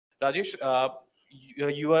Rajesh,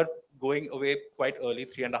 you are going away quite early,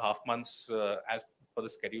 3.5 months as per the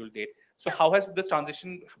scheduled date. So how has the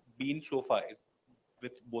transition been so far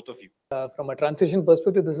with both of you? From a transition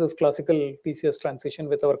perspective, this is classical TCS transition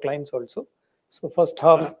with our clients also. So first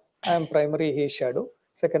half, I am primary, he is shadow.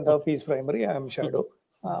 Second half, he is primary, I am shadow.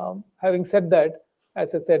 Having said that,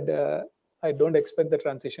 as I said, I don't expect the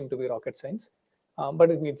transition to be rocket science,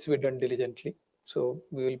 but it needs to be done diligently. So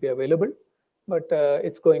we will be available, but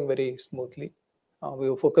it's going very smoothly. We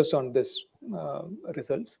were focused on this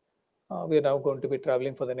results. We are now going to be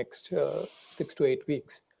traveling for the next 6 to 8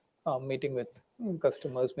 weeks, meeting with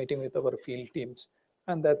customers, meeting with our field teams,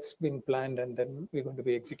 and that's been planned, and then we're going to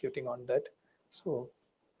be executing on that. So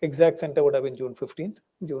exact center would have been June 15th.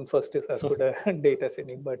 June 1st is as good a date as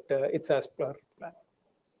any, but it's as per plan.